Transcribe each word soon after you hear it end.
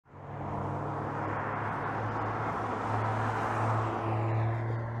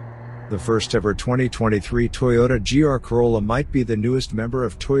The first ever 2023 Toyota GR Corolla might be the newest member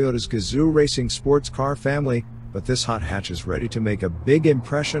of Toyota's Gazoo racing sports car family, but this hot hatch is ready to make a big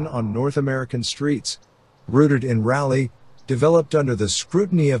impression on North American streets. Rooted in rally, developed under the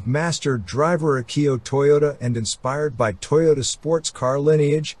scrutiny of master driver Akio Toyoda and inspired by Toyota's sports car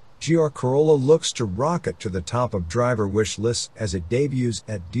lineage, GR Corolla looks to rocket to the top of driver wish lists as it debuts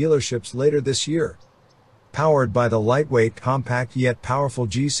at dealerships later this year. Powered by the lightweight, compact yet powerful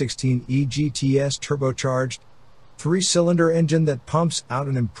G16E GTS turbocharged, three-cylinder engine that pumps out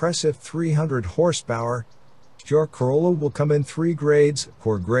an impressive 300 horsepower, GR Corolla will come in three grades: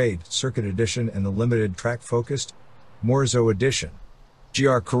 Core Grade, Circuit Edition, and the limited track-focused MORIZO Edition.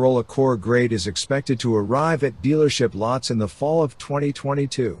 GR Corolla Core Grade is expected to arrive at dealership lots in the fall of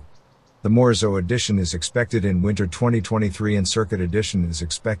 2022. The MORIZO Edition is expected in winter 2023 and Circuit Edition is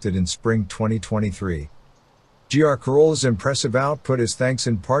expected in spring 2023. GR Corolla's impressive output is thanks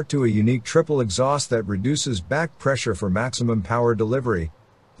in part to a unique triple exhaust that reduces back pressure for maximum power delivery.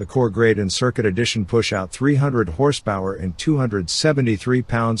 The Core Grade and Circuit Edition push out 300 horsepower and 273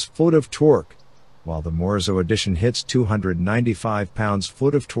 pounds-foot of torque, while the MORIZO Edition hits 295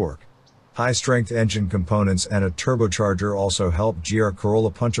 pounds-foot of torque. High-strength engine components and a turbocharger also help GR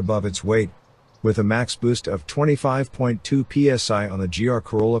Corolla punch above its weight, with a max boost of 25.2 psi on the GR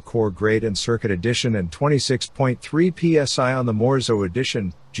Corolla Core Grade and Circuit Edition and 26.3 psi on the MORIZO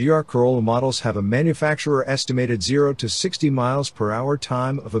Edition. GR Corolla models have a manufacturer-estimated 0 to 60 miles per hour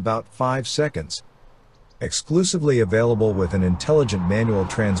time of about 5 seconds. Exclusively available with an intelligent manual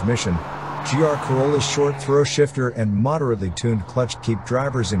transmission, GR Corolla's short throw shifter and moderately tuned clutch keep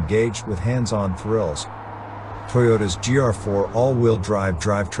drivers engaged with hands-on thrills. Toyota's GR4 all-wheel drive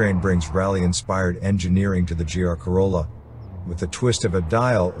drivetrain brings rally-inspired engineering to the GR Corolla. With the twist of a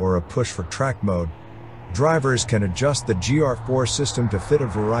dial or a push for track mode, drivers can adjust the GR4 system to fit a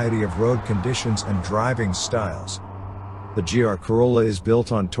variety of road conditions and driving styles. The GR Corolla is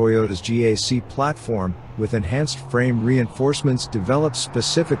built on Toyota's GAC platform, with enhanced frame reinforcements developed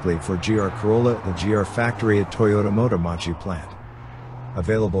specifically for GR Corolla at the GR factory at Toyota Motomachi plant.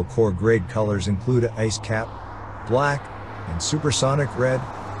 Available core grade colors include ice cap, black, and supersonic red,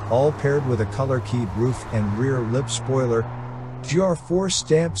 all paired with a color-keyed roof and rear lip spoiler, GR4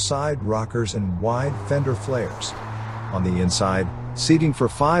 stamped side rockers and wide fender flares. On the inside, seating for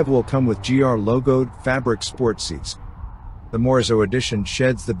 5 will come with GR logoed fabric sport seats. The MORIZO Edition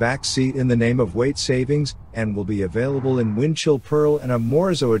sheds the back seat in the name of weight savings and will be available in windchill pearl and a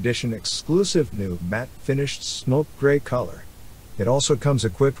MORIZO Edition exclusive new matte finished smoke gray color. It also comes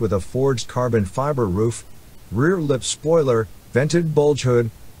equipped with a forged carbon fiber roof, rear lip spoiler, vented bulge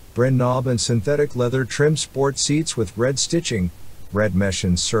hood, Brin knob and synthetic leather trim sport seats with red stitching, red mesh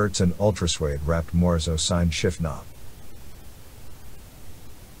inserts and ultrasuede wrapped MORIZO signed shift knob.